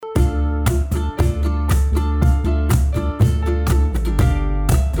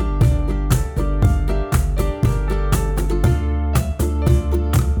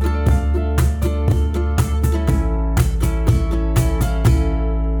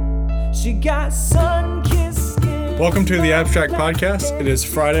She got sun-kissed skin. Welcome to the Abstract Podcast. It is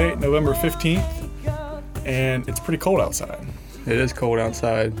Friday, November 15th, and it's pretty cold outside. It is cold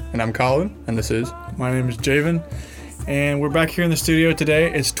outside, and I'm Colin, and this is... My name is Javen, and we're back here in the studio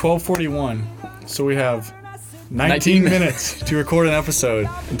today. It's 12:41, so we have 19 minutes to record an episode,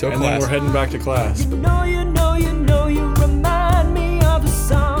 Until and class. then we're heading back to class. You remind me of a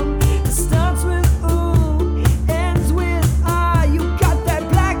song that starts with ooh, ends with ah. You got that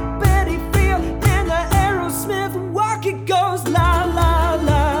Black Betty feel and the Aerosmith walk. It goes la la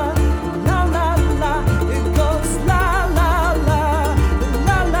la, la la la. It goes la la la,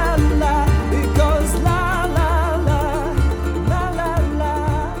 la la la. It goes la la la, la la la,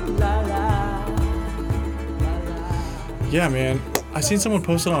 la la. Yeah, man. I seen someone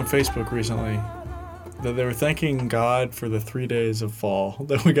posted on Facebook recently that they were thanking God for the 3 days of fall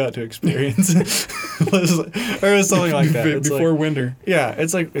that we got to experience. Or something like that. It's Before like, winter. yeah,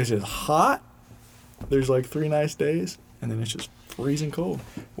 it's just hot. There's like 3 nice days, and then it's just freezing cold.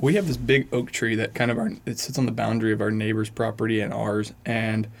 We have this big oak tree that it sits on the boundary of our neighbor's property and ours,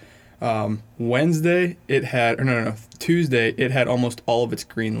 and Tuesday, it had almost all of its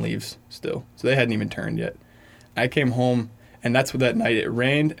green leaves still. So they hadn't even turned yet. I came home, and that's what that night it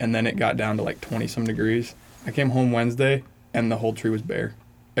rained, and then it got down to like 20-some degrees. I came home Wednesday, and the whole tree was bare.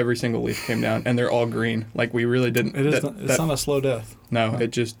 Every single leaf came down, and they're all green. Like, we really didn't... It's not a slow death. No,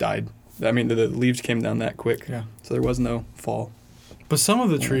 it just died. I mean, the leaves came down that quick. Yeah. So there was no fall. But some of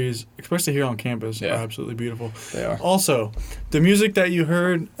the trees, especially here on campus, Yeah. are absolutely beautiful. They are. Also, the music that you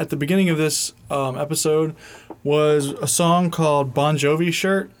heard at the beginning of this episode was a song called Bon Jovi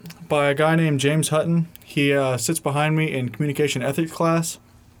Shirt by a guy named James Hutton. He sits behind me in communication ethics class.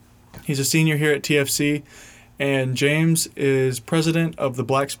 He's a senior here at TFC, and James is president of the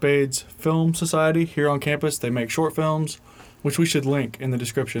Black Spades Film Society here on campus. They make short films, which we should link in the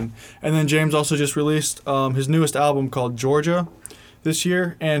description. And then James also just released his newest album called Georgia this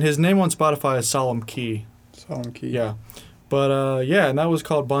year, and his name on Spotify is Solemn Key. Solemn Key. Yeah. But, and that was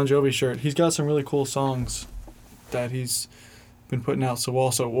called Bon Jovi Shirt. He's got some really cool songs that he's been putting out, so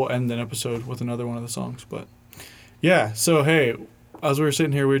we'll end an episode with another one of the songs. But, yeah, so, hey, as we were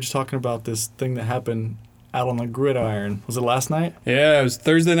sitting here, we were just talking about this thing that happened out on the gridiron. Was it last night? Yeah, it was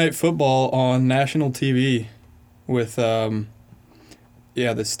Thursday Night Football on national TV with, the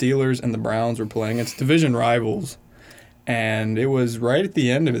Steelers and the Browns were playing. It's division rivals. And it was right at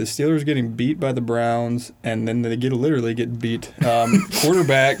the end of it. The Steelers getting beat by the Browns, and then they literally get beat.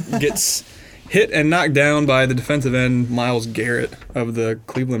 Quarterback gets hit and knocked down by the defensive end, Myles Garrett of the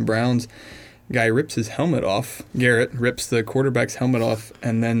Cleveland Browns. Guy rips his helmet off. Garrett rips the quarterback's helmet off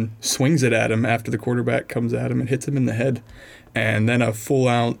and then swings it at him after the quarterback comes at him and hits him in the head. And then a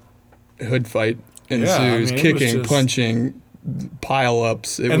full-out hood fight ensues, kicking, punching,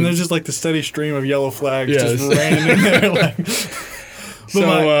 pile-ups. There's just like the steady stream of yellow flags just raining in there.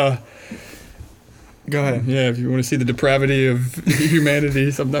 Go ahead. Yeah, if you want to see the depravity of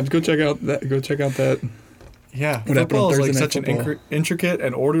humanity, sometimes go check out that. Yeah, what football is like Night such Football. an intricate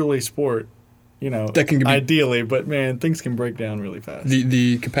and orderly sport. That can be, ideally, but man, things can break down really fast.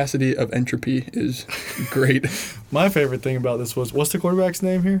 The capacity of entropy is great. My favorite thing about this was, what's the quarterback's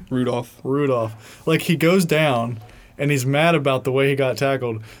name here? Rudolph. Like, he goes down, and he's mad about the way he got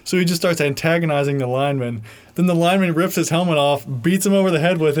tackled, so he just starts antagonizing the lineman. Then the lineman rips his helmet off, beats him over the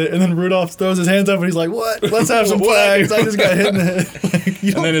head with it, and then Rudolph throws his hands up, and he's like, "What? Let's have some flags. I just got hit in the head." Like,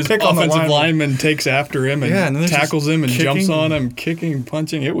 you And then his pick on the offensive lineman takes after him and then tackles him and jumps kicking. on him, kicking,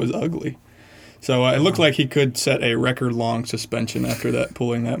 punching. It was ugly. So it looked like he could set a record-long suspension after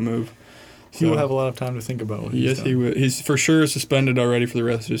pulling that move. He will have a lot of time to think about what he's done. He will. He's for sure suspended already for the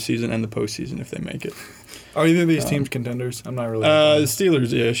rest of the season and the postseason if they make it. Are either of these teams contenders? I'm not really. The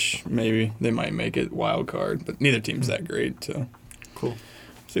Steelers-ish, maybe. They might make it wild card, but neither team's that great, so. Cool.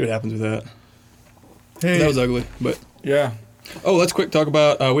 See what happens with that. Hey. That was ugly, but. Yeah. Oh, let's quick talk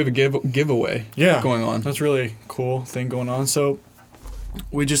about, we have a giveaway going on. That's a really cool thing going on. So,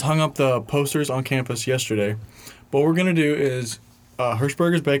 we just hung up the posters on campus yesterday. What we're going to do is,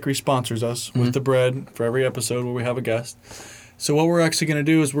 Hirschberger's Bakery sponsors us with the bread for every episode where we have a guest. So what we're actually going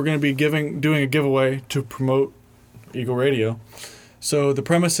to do is we're going to be doing a giveaway to promote Eagle Radio. So the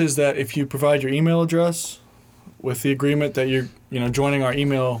premise is that if you provide your email address with the agreement that you're joining our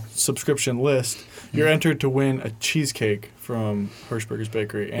email subscription list, you're entered to win a cheesecake from Hirschberger's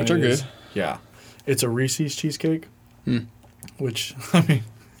Bakery. And Which are good. Yeah. It's a Reese's cheesecake, which, I mean,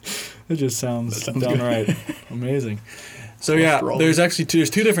 it just sounds downright amazing. So, there's actually two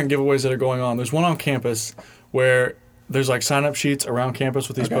different giveaways that are going on. There's one on campus where there's like sign-up sheets around campus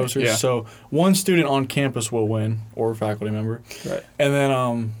with these Okay, posters. yeah. So one student on campus will win, or a faculty member. Right. And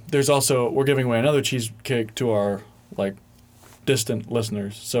then there's also, we're giving away another cheesecake to our like distant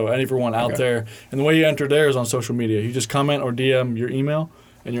listeners. So everyone out Okay. there, and the way you enter there is on social media. You just comment or DM your email,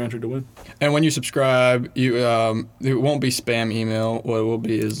 and you're entered to win. And when you subscribe, you it won't be spam email. What it will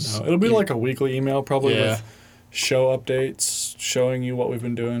be is It'll be like a weekly email, probably Yeah. with show updates, showing you what we've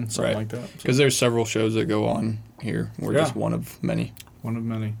been doing, something Right. like that. So, because there's several shows that go on here. We're Yeah. just one of many. one of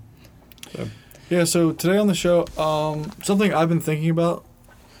many. So. Yeah, so today on the show, something I've been thinking about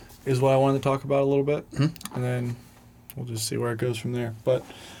is what I wanted to talk about a little bit, Mhm. and then we'll just see where it goes from there. But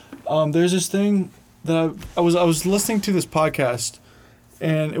there's this thing that I was listening to this podcast,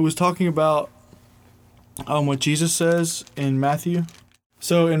 and it was talking about what Jesus says in Matthew.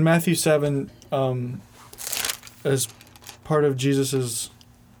 So in Matthew 7, as part of Jesus's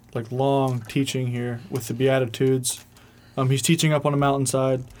like long teaching here with the Beatitudes, he's teaching up on a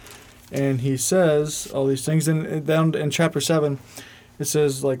mountainside, and he says all these things. And down in chapter 7, it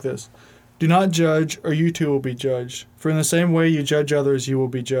says like this: "Do not judge, or you too will be judged. For in the same way you judge others, you will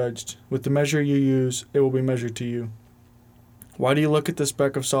be judged. With the measure you use, it will be measured to you. Why do you look at the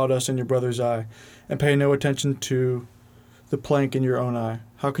speck of sawdust in your brother's eye, and pay no attention to the plank in your own eye?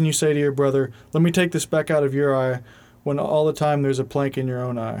 How can you say to your brother, 'Let me take the speck out of your eye,' when all the time there's a plank in your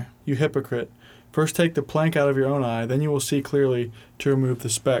own eye? You hypocrite! First take the plank out of your own eye, then you will see clearly to remove the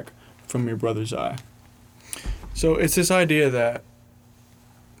speck from your brother's eye." So it's this idea that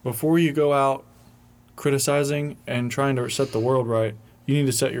before you go out criticizing and trying to set the world right, you need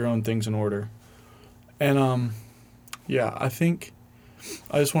to set your own things in order. And yeah, I think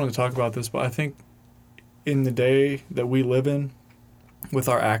I just wanted to talk about this, but I think in the day that we live in, with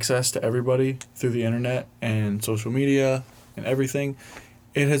our access to everybody through the internet and social media and everything,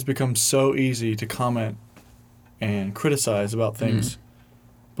 it has become so easy to comment and criticize about things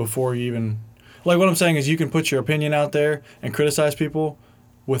before you even... Like, what I'm saying is you can put your opinion out there and criticize people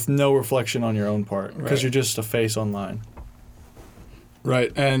with no reflection on your own part, because Right. you're just a face online.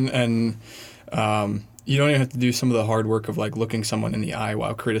 Right, and you don't even have to do some of the hard work of like looking someone in the eye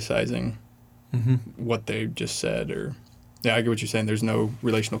while criticizing Mm-hmm. what they just said. Or yeah, I get what you're saying. There's no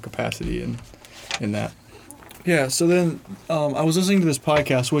relational capacity in that. Yeah, so then I was listening to this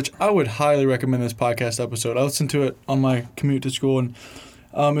podcast, which I would highly recommend this podcast episode. I listened to it on my commute to school, and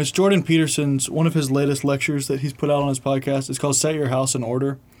it's Jordan Peterson's, one of his latest lectures that he's put out on his podcast. It's called Set Your House in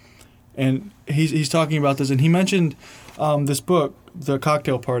Order. And he's talking about this, and he mentioned this book, The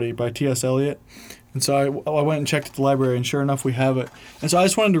Cocktail Party by T.S. Eliot. And so I went and checked at the library, and sure enough, we have it. And so I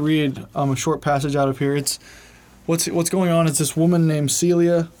just wanted to read a short passage out of here. It's what's going on is this woman named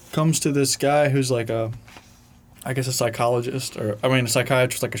Celia comes to this guy who's like a psychologist, or a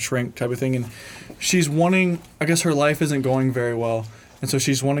psychiatrist, like a shrink type of thing, and she's wanting, I guess her life isn't going very well, and so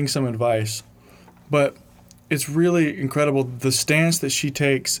she's wanting some advice. But it's really incredible. The stance that she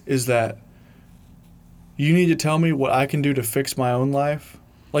takes is that you need to tell me what I can do to fix my own life.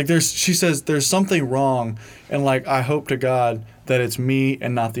 Like she says there's something wrong, and like I hope to God that it's me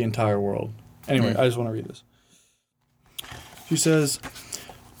and not the entire world. Anyway, I just want to read this. She says,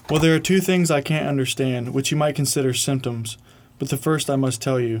 "Well, there are two things I can't understand, which you might consider symptoms. But the first I must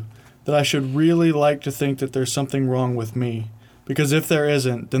tell you, that I should really like to think that there's something wrong with me. Because if there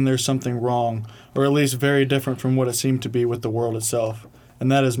isn't, then there's something wrong, or at least very different from what it seemed to be with the world itself.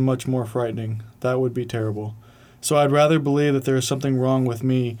 And that is much more frightening. That would be terrible. So I'd rather believe that there is something wrong with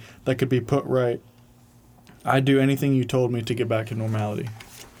me that could be put right. I'd do anything you told me to get back to normality."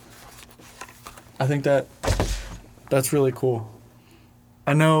 I think that's really cool.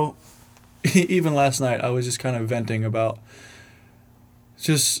 I know even last night I was just kind of venting about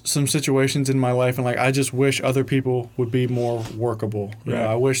just some situations in my life, and like I just wish other people would be more workable. You know,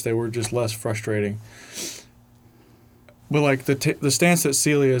 Right. I wish they were just less frustrating. But like the stance that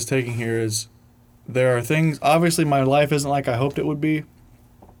Celia is taking here is, there are things, obviously my life isn't like I hoped it would be,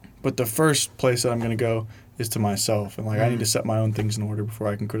 but the first place that I'm going to go is to myself, and like I need to set my own things in order before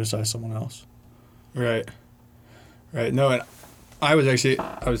I can criticize someone else. Right. No, and I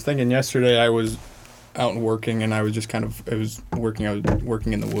was thinking yesterday I was out and working, and I was just I was working in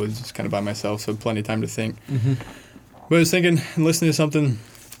the woods, just kind of by myself, so plenty of time to think. Mm-hmm. But I was thinking and listening to something,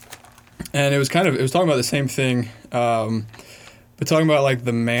 and it was talking about the same thing, but talking about like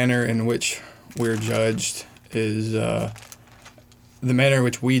the manner in which we're judged is the manner in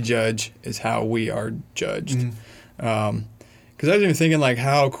which we judge is how we are judged. Mm-hmm. Because I was even thinking like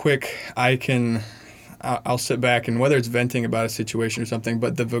how quick I can I'll sit back and whether it's venting about a situation or something,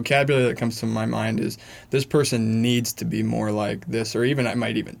 but the vocabulary that comes to my mind is this person needs to be more like this, or even I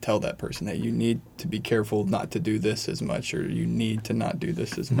might even tell that person, hey, you need to be careful not to do this as much, or you need to not do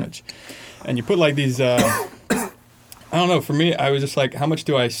this as much. And you put like these, I don't know, for me, I was just like, how much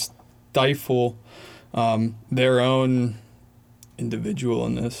do I stifle their own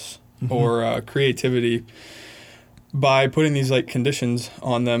individualness or creativity by putting these like conditions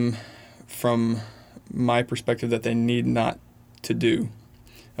on them from my perspective that they need not to do.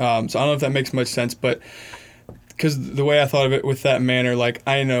 So I don't know if that makes much sense, but because the way I thought of it with that manner, like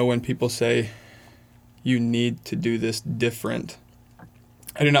I know when people say you need to do this different,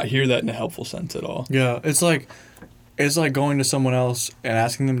 I do not hear that in a helpful sense at all. Yeah, it's like going to someone else and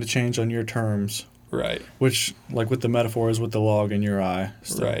asking them to change on your terms. Right. Which, like with the metaphor, is with the log in your eye.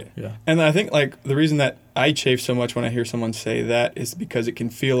 Still. Right. Yeah. And I think like the reason that I chafe so much when I hear someone say that is because it can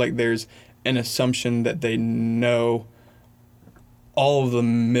feel like there's an assumption that they know all of the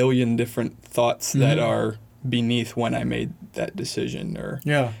million different thoughts that are beneath when I made that decision, or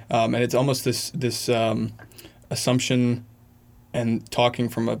and it's almost this assumption and talking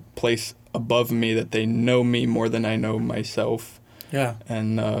from a place above me that they know me more than I know myself. Yeah.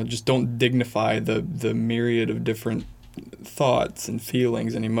 And just don't dignify the myriad of different thoughts and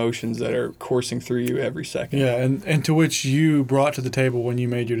feelings and emotions that are coursing through you every second. Yeah, and to which you brought to the table when you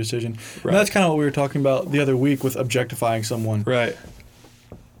made your decision. Right. And that's kind of what we were talking about the other week with objectifying someone. Right.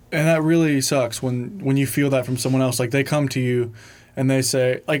 And that really sucks when you feel that from someone else. Like they come to you and they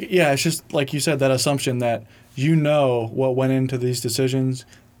say, like, yeah, it's just like you said, that assumption that you know what went into these decisions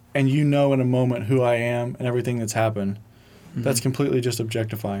and you know in a moment who I am and everything that's happened. That's completely just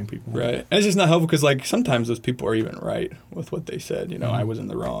objectifying people. Right. And it's just not helpful because, like, sometimes those people are even right with what they said. You know, I was in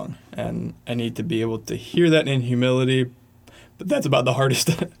the wrong. And I need to be able to hear that in humility. But that's about the hardest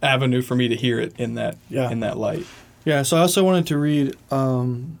avenue for me to hear it in that light. Yeah, so I also wanted to read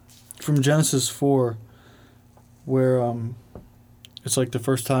from Genesis 4 where it's like the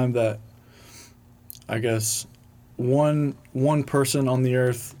first time that, I guess, one person on the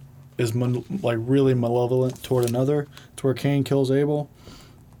earth is really malevolent toward another. It's where Cain kills Abel.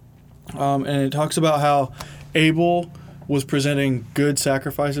 And it talks about how Abel was presenting good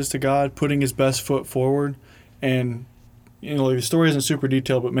sacrifices to God, putting his best foot forward. And, you know, the story isn't super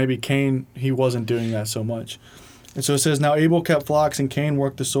detailed, but maybe Cain, he wasn't doing that so much. And so it says, now Abel kept flocks and Cain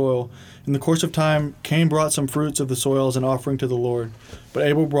worked the soil. In the course of time, Cain brought some fruits of the soil as an offering to the Lord. But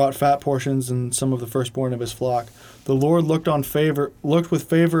Abel brought fat portions and some of the firstborn of his flock. The Lord looked with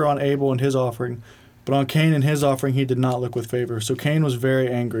favor on Abel and his offering, but on Cain and his offering he did not look with favor. So Cain was very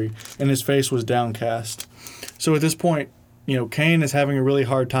angry, and his face was downcast. So at this point, you know, Cain is having a really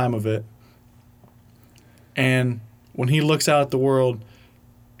hard time of it. And when he looks out at the world,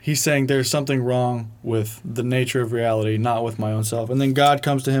 he's saying there's something wrong with the nature of reality, not with my own self. And then God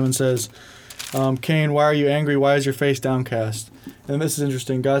comes to him and says, Cain, why are you angry? Why is your face downcast? And this is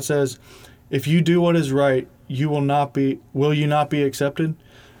interesting. God says, if you do what is right, will you not be accepted?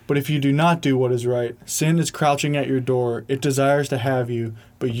 But if you do not do what is right, sin is crouching at your door. It desires to have you,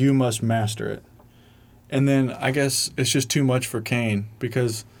 but you must master it. And then I guess it's just too much for Cain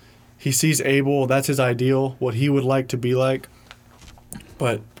because he sees Abel, that's his ideal, what he would like to be like,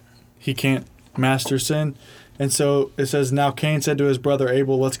 but he can't master sin. And so it says, now Cain said to his brother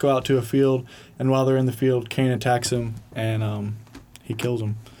Abel, let's go out to a field. And while they're in the field, Cain attacks him and he kills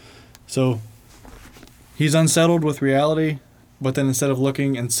him. So he's unsettled with reality, but then instead of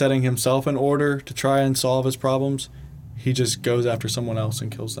looking and setting himself in order to try and solve his problems, he just goes after someone else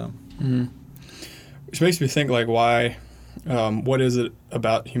and kills them. Mm-hmm. Which makes me think, like, why, what is it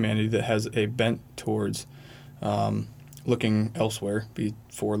about humanity that has a bent towards looking elsewhere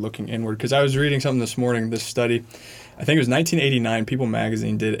before looking inward? Because I was reading something this morning, this study, I think it was 1989, People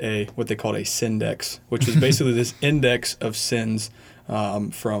magazine did what they called a Sindex, which was basically this index of sins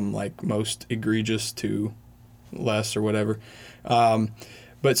from like most egregious to less or whatever.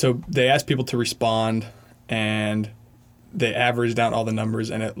 But so they asked people to respond and they averaged out all the numbers,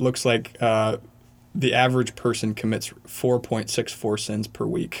 and it looks like the average person commits 4.64 sins per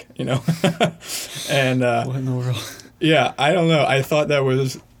week, you know? And what in the world? Yeah, I don't know. I thought that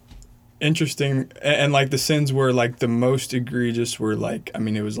was interesting. And like the sins were like the most egregious were like, I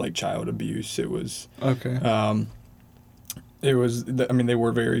mean, it was like child abuse. It was, okay. It was, I mean, they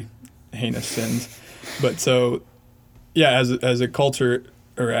were very heinous sins. But so, yeah, as a culture,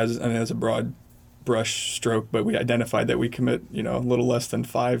 or as a broad brush stroke, but we identified that we commit, you know, a little less than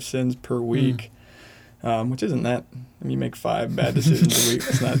 5 sins per week, which isn't that, I mean, you make 5 bad decisions a week.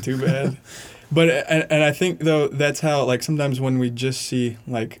 It's not too bad. But, and I think, though, that's how, like, sometimes when we just see,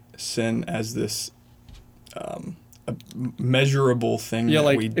 like, sin as this a measurable thing. Yeah, that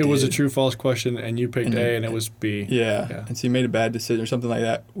like we it was a did. true false question, and you picked And A, and it was B. Yeah. And so you made a bad decision or something like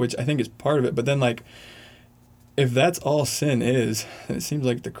that, which I think is part of it. But then, like, if that's all sin is, then it seems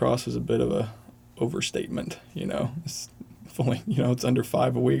like the cross was a bit of a overstatement, you know? It's only, you know, it's under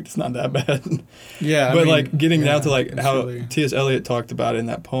 5 a week. It's not that bad. Yeah, I But, mean, like, getting down to, like, it's how really- T.S. Eliot talked about it in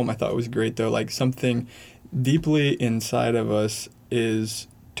that poem, I thought was great, though. Like, something deeply inside of us is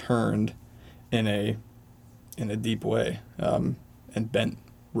turned in a deep way and bent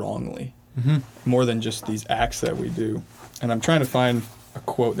wrongly. More than just these acts that we do. And I'm trying to find a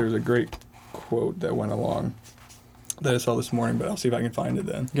quote. There's a great quote that went along that I saw this morning, but I'll see if I can find it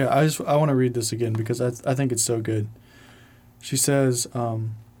then. Yeah, I want to read this again because I think it's so good. She says, well,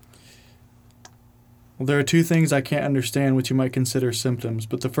 there are 2 things I can't understand which you might consider symptoms,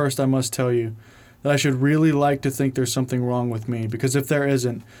 but the first I must tell you that I should really like to think there's something wrong with me, because if there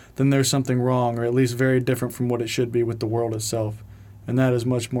isn't, then there's something wrong, or at least very different from what it should be with the world itself. And that is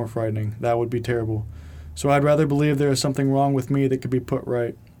much more frightening. That would be terrible. So I'd rather believe there is something wrong with me that could be put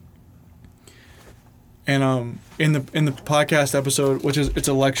right. And in the podcast episode, which is it's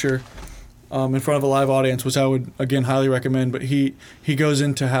a lecture in front of a live audience, which I would again highly recommend. But he goes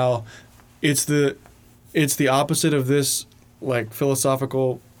into how it's the opposite of this like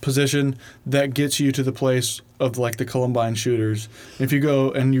philosophical position that gets you to the place of like the Columbine shooters. If you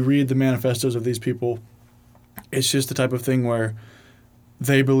go and you read the manifestos of these people, it's just the type of thing where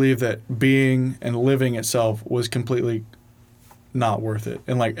they believe that being and living itself was completely not worth it,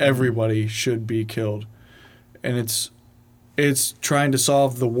 and like everybody should be killed, and it's trying to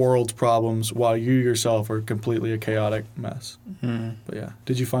solve the world's problems while you yourself are completely a chaotic mess. But yeah,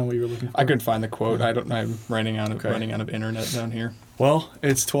 did you find what you were looking for? I couldn't find the quote. I'm running out of internet down here. Well,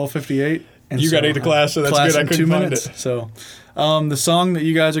 it's 12:58. And You got 8 to class, so that's class good. I in couldn't 2 find minutes. it. So, the song that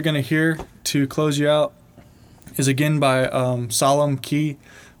you guys are going to hear to close you out is again by Solemn Key,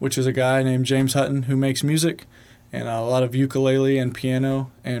 which is a guy named James Hutton who makes music and a lot of ukulele and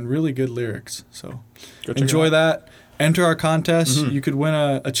piano and really good lyrics. So Go check it enjoy out. that. Enter our contest. Mm-hmm. You could win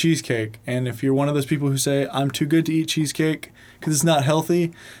a cheesecake. And if you're one of those people who say, I'm too good to eat cheesecake because it's not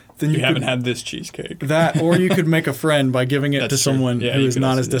healthy, then You you haven't could, had this cheesecake. that, or you could make a friend by giving it That's to true. someone Yeah, who you is could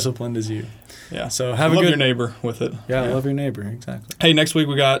not also as do that. disciplined as you. Yeah. So have a love good your neighbor with it. Yeah, love your neighbor, exactly. Hey, next week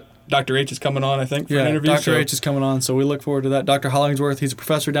we got Dr. H is coming on, I think, for an interview. Dr. so- H is coming on, so we look forward to that. Dr. Hollingsworth, he's a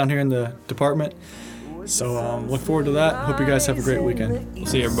professor down here in the department. So look forward to that. Hope you guys have a great weekend. We'll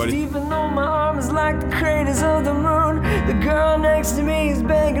see you, everybody. Even though my arm is like the craters of the moon, the girl next to me is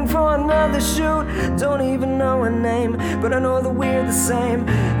begging for another shoot. Don't even know her name, but I know that we're the same.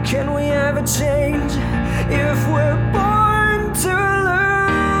 Can we ever change if we're born to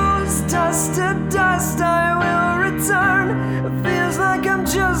lose? Dust to dust, I will return. It feels like I'm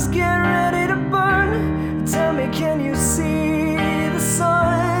just getting ready to burn. Tell me, can you see the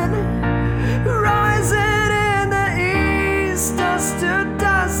sun rising in the east? Dust to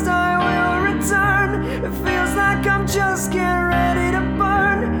dust, I will return. It feels like I'm just getting ready to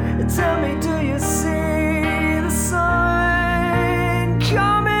burn. Tell me, do you see the sun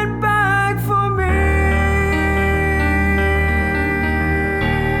coming back for me?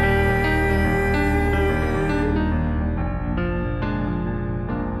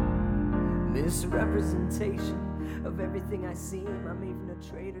 Misrepresentation of everything I seem. I'm even a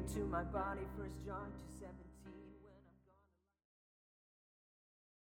traitor to my body. 1 John 2.